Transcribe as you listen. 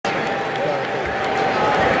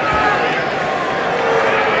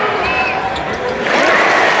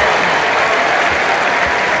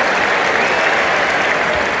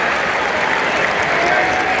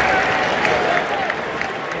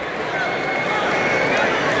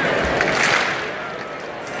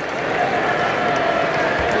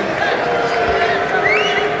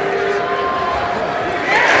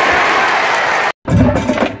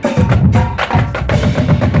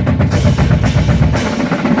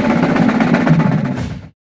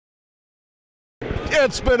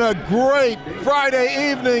It's been a great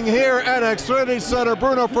Friday evening here at Xfinity Center.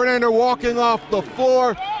 Bruno Fernando walking off the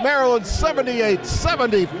floor. Maryland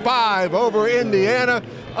 78-75 over Indiana.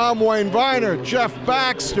 I'm Wayne Viener, Jeff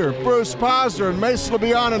Baxter, Bruce Posner, and Mason will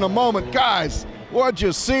be on in a moment. Guys, what'd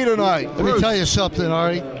you see tonight? Let me tell you something, all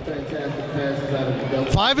right?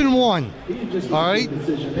 5-1, all right?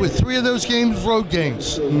 With 3 of those games road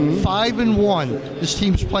games. 5-1. This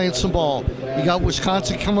team's playing some ball. You got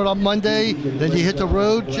Wisconsin coming up Monday, then you hit the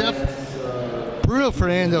road, Jeff. Bruno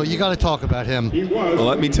Fernando, you got to talk about him. Well,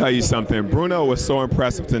 let me tell you something. Bruno was so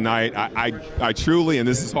impressive tonight. I truly, and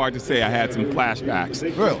this is hard to say, I had some flashbacks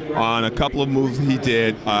on a couple of moves he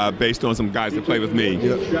did based on some guys that play with me.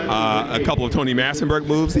 A couple of Tony Massenberg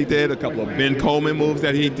moves he did, a couple of Ben Coleman moves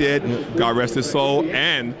that he did, God rest his soul,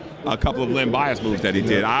 and a couple of Len Bias moves that he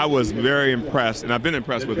did. I was very impressed, and I've been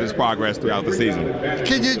impressed with his progress throughout the season.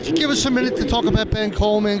 Can you give us a minute to talk about Ben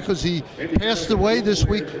Coleman, because he passed away this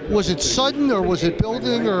week? Was it sudden, or was it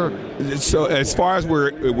building, or? So as far as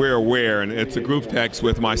we're aware, and it's a group text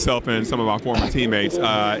with myself and some of our former teammates,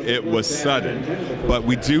 it was sudden. But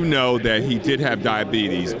we do know that he did have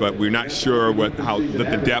diabetes, but we're not sure what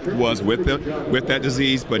the depth was with that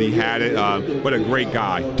disease, but he had it. What a great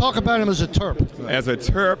guy. Talk about him as a Terp. As a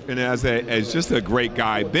Terp, and as just a great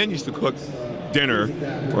guy. Ben used to cook dinner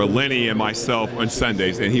for Lenny and myself on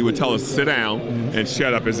Sundays, and he would tell us to sit down and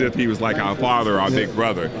shut up, as if he was like our father, our big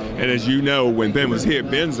brother. And as you know, when Ben was here,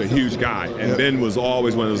 Ben's a huge guy, and Ben was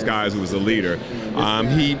always one of those guys who was a leader.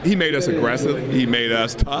 He made us aggressive, he made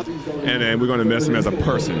us tough, and then we're going to miss him as a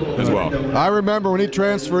person as well. I remember when he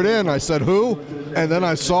transferred in, I said, who? And then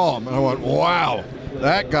I saw him, and I went, wow.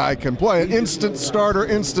 That guy can play. An instant starter,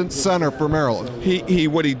 instant center for Maryland.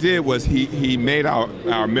 What he did was he made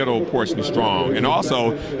our middle portion strong, and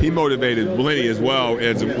also he motivated Lenny as well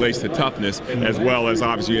as it relates to toughness, as well as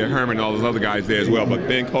obviously Herman and all those other guys there as well. But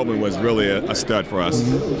Ben Coleman was really a stud for us.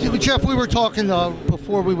 Jeff, we were talking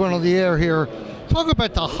before we went on the air here. Talk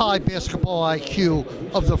about the high basketball IQ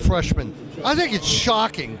of the freshmen. I think it's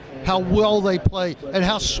shocking how well they play and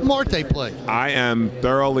how smart they play. I am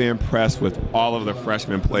thoroughly impressed with all of the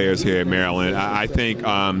freshman players here at Maryland. I think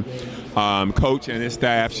Coach and his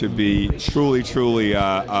staff should be truly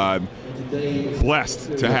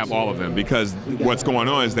blessed to have all of them, because what's going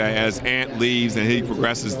on is that as Ant leaves and he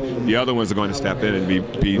progresses, the other ones are going to step in and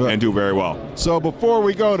and do very well. So before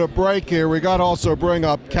we go to break here, we got to also bring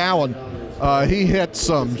up Cowan. He hit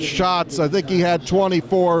some shots. I think he had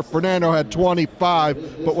 24. Fernando had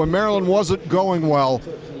 25. But when Maryland wasn't going well,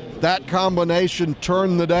 that combination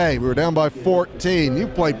turned the day. We were down by 14. You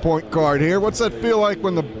played point guard here. What's that feel like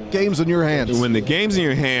when the game's in your hands? When the game's in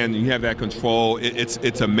your hand, you have that control.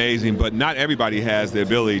 It's amazing, but not everybody has the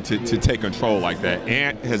ability to take control like that.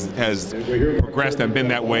 Ant has progressed and been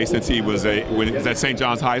that way since he was at St.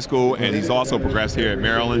 John's High School, and he's also progressed here at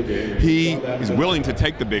Maryland. He is willing to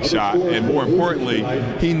take the big shot, and more importantly,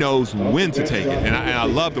 he knows when to take it, and I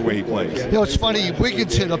love the way he plays. You know, it's funny,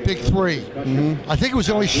 Wiggins hit a big three. I think it was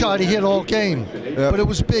the only shot he hit all game, but it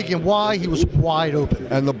was big, and why? He was wide open.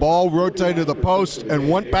 And the ball rotated to the post and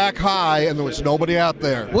went back high, and there was nobody out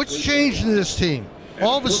there. What's changed in this team?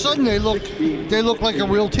 All of a sudden they look like a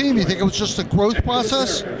real team. You think it was just a growth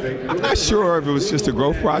process? I'm not sure if it was just a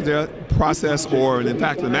growth process or, in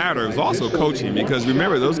fact, the matter, it was also coaching, because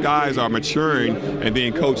remember, those guys are maturing and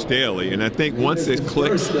being coached daily. And I think once it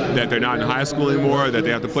clicks that they're not in high school anymore, that they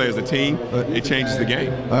have to play as a team, it changes the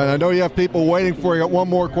game. And I know you have people waiting for you. Got one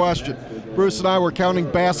more question. Bruce and I were counting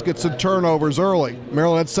baskets and turnovers early.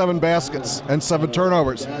 Maryland had 7 baskets and 7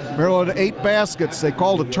 turnovers. Maryland had 8 baskets. They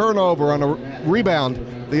called a turnover on a rebound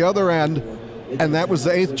the other end, and that was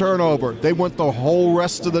the 8th turnover. They went the whole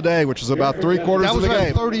rest of the day, which is about 3/4 of the game.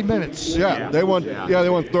 That was 30 minutes. Yeah, they went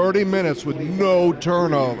 30 minutes with no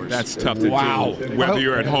turnovers. That's tough to do, whether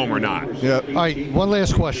you're at home or not. Yeah. All right, one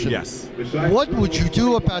last question. Yes. What would you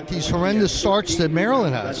do about these horrendous starts that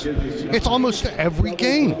Maryland has? It's almost every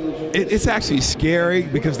game. It's actually scary,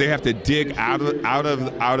 because they have to dig out of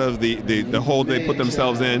the hole they put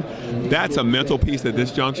themselves in. That's a mental piece at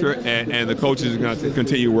this juncture, and the coaches are going to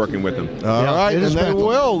continue working with them. All right, and they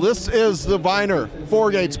will. This is the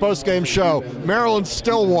Viener4Gates postgame show. Maryland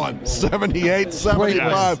still won,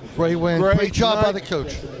 78-75. Great win. Great job by the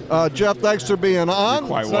coach. Jeff, thanks for being on.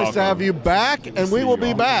 It's nice to have you back, and we will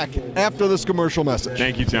be back after this commercial message.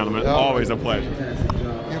 Thank you, gentlemen. Always a pleasure.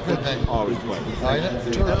 Always a pleasure.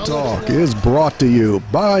 Terp Talk is brought to you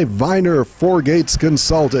by Viener4Gates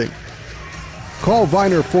Consulting. Call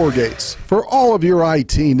Viener4Gates for all of your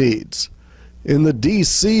IT needs. In the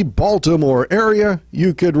D.C. Baltimore area,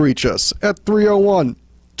 you could reach us at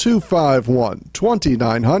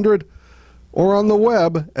 301-251-2900 or on the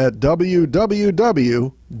web at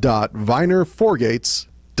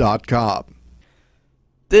www.Viener4Gates.com.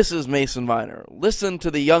 This is Mason Viener. Listen to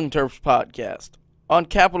the Young Terps podcast on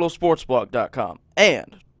CapitalSportsBlog.com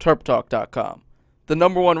and TerpTalk.com, the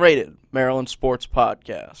 #1 rated Maryland sports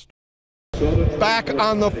podcast. Back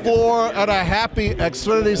on the floor at a happy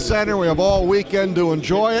Xfinity Center. We have all weekend to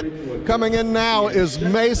enjoy it. Coming in now is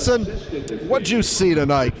Mason. What'd you see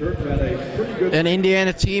tonight? An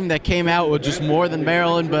Indiana team that came out with just more than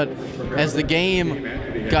Maryland, but as the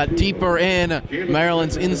game got deeper in,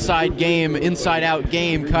 Maryland's inside-out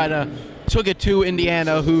game kind of took it to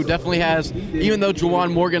Indiana, who definitely has, even though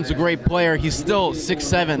Juwan Morgan's a great player, he's still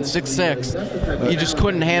 6'7", 6'6". He just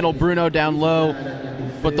couldn't handle Bruno down low.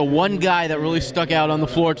 But the one guy that really stuck out on the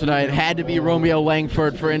floor tonight had to be Romeo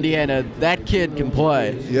Langford for Indiana. That kid can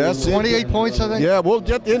play. Yes. 28 points, I think. Yeah, we'll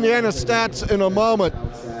get the Indiana stats in a moment.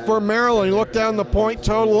 For Maryland, you look down the point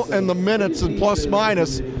total and the minutes and plus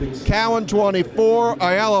minus. Cowan 24,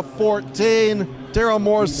 Ayala 14, Daryl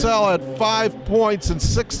Morcell had 5 points in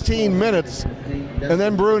 16 minutes. And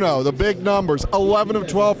then Bruno, the big numbers, 11 of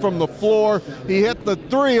 12 from the floor. He hit the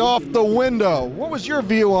three off the window. What was your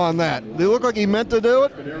view on that? Did it look like he meant to do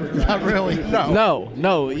it? Not really. No.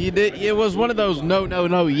 It was one of those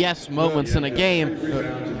no, yes moments in a game.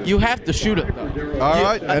 You have to shoot it, though. All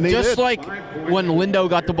right, and he just did. like when Lindo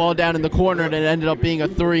got the ball down in the corner and it ended up being a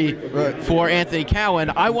three for Anthony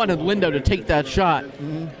Cowan, I wanted Lindo to take that shot.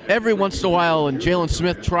 Every once in a while, and Jalen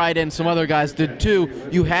Smith tried and some other guys did too,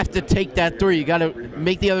 you have to take that three. You got to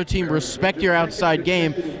make the other team respect your outside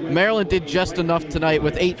game. Maryland did just enough tonight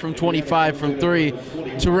with 8 from 25 from three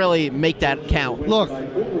to really make that count. Look,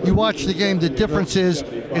 you watch the game, the difference is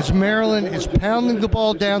Maryland is pounding the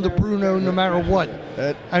ball down to Bruno no matter what.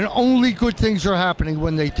 And only good things are happening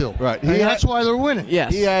when they do. Right. And that's why they're winning.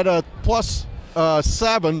 Yes. He had a plus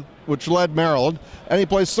 7, which led Maryland, and he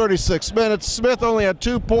plays 36 minutes. Smith only had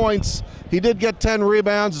 2 points. He did get 10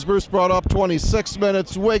 rebounds, as Bruce brought up, 26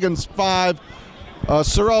 minutes. Wiggins, 5.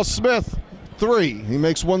 Sorrell Smith, 3. He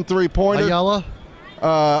makes 1 3-pointer.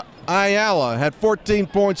 Ayala had 14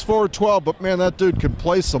 points, 4-12, but man, that dude can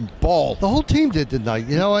play some ball. The whole team did tonight.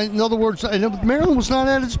 You know, in other words, Maryland was not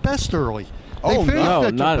at its best early. They Oh, finished no,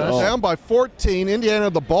 at not their at best. all. Down by 14, Indiana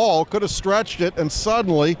had the ball, could have stretched it, and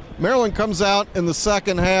suddenly Maryland comes out in the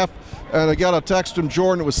second half, and I got a text from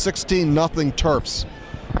Jordan, it was 16-0 Terps.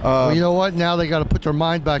 Well, you know what? Now they got to put their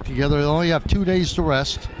mind back together. They only have 2 days to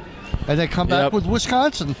rest, and they come back with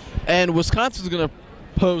Wisconsin. And Wisconsin's going to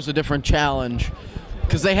pose a different challenge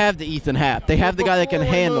because they have the Ethan Happ. They have the guy that can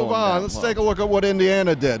handle Move on. him. Let's take a look at what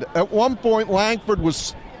Indiana did. At one point, Langford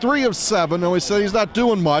was 3 of 7, and we said he's not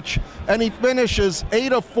doing much, and he finishes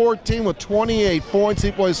 8 of 14 with 28 points.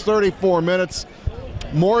 He plays 34 minutes.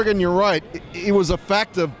 Morgan, you're right. He was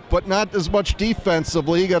effective, but not as much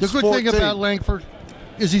defensively. He got The good 14. thing about Langford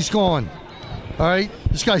is he's gone. All right?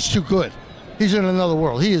 This guy's too good. He's in another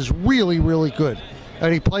world. He is really, really good.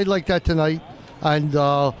 And he played like that tonight. And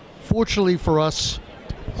fortunately for us,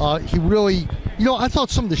 he really, I thought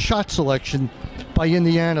some of the shot selection by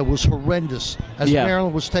Indiana was horrendous as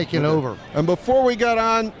Maryland was taking over. And before we get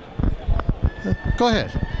on, Go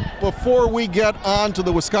ahead. Before we get on to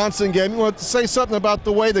the Wisconsin game, you want to say something about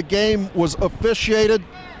the way the game was officiated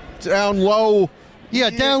down low?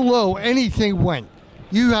 Yeah, down low, anything went.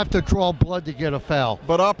 You have to draw blood to get a foul.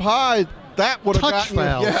 But up high, that would have Touch gotten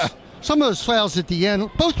fouls. Yeah. Some of those fouls at the end,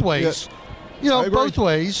 both ways. I agree. Both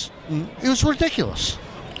ways. It was ridiculous.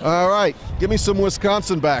 All right, give me some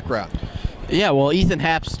Wisconsin background. Yeah, well, Ethan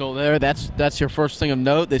Happ's still there. That's your first thing of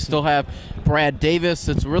note. They still have Brad Davis.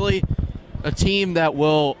 It's really a team that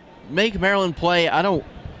will make Maryland play, I don't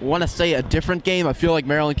want to say a different game. I feel like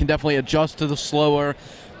Maryland can definitely adjust to the slower,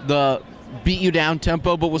 the beat you down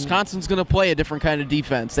tempo, but Wisconsin's going to play a different kind of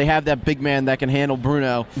defense. They have that big man that can handle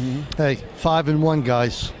Bruno. Hey, 5-1,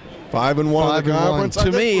 guys. 5-1 in the conference. I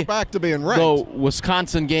To think me, we're back to being ranked. the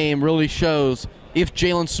Wisconsin game really shows if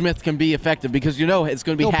Jalen Smith can be effective, because it's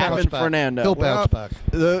going to be He'll Happen bounce back. Fernando. He'll bounce back.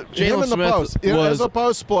 Him Jalen in the Smith post. was- As a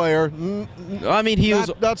post player, I mean, he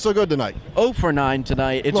was not so good tonight. 0 for 9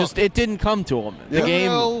 tonight. It didn't come to him. The game.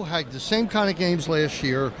 Bruno had the same kind of games last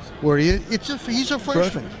year where he's a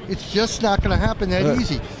freshman. It's just not going to happen that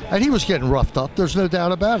easy. And he was getting roughed up. There's no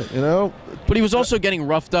doubt about it. But he was also getting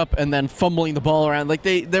roughed up and then fumbling the ball around. Like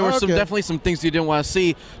there were definitely some things you didn't want to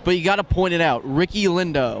see. But you got to point it out. Ricky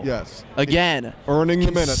Lindo, again, earning the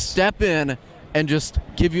can minutes. step in and just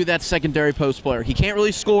give you that secondary post player. He can't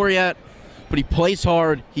really score yet, but he plays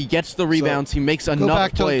hard. He gets the rebounds. He makes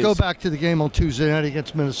enough plays. Go back to the game on Tuesday night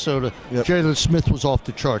against Minnesota. Yep. Jalen Smith was off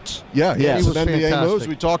the charts. Yeah, he was an NBA fantastic. moves.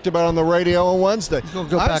 We talked about on the radio on Wednesday. He's gonna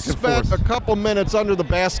go back and spent forth. a couple minutes under the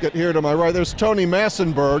basket here to my right. There's Tony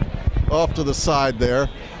Massenberg off to the side there.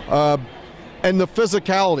 And the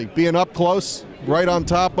physicality, being up close, right on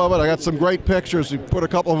top of it. I got some great pictures. We put a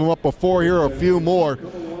couple of them up before here, a few more.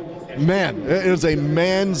 Man, it is a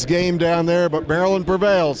man's game down there, but Maryland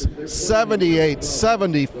prevails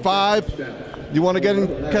 78-75. You want to get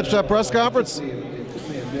and catch that press conference?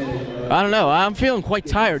 I don't know. I'm feeling quite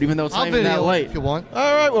tired, even though it's not even that late. If you want.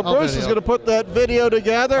 All right, well, Bruce is going to put that video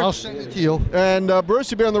together. I'll send it to you. And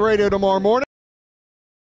Bruce, you'll be on the radio tomorrow morning.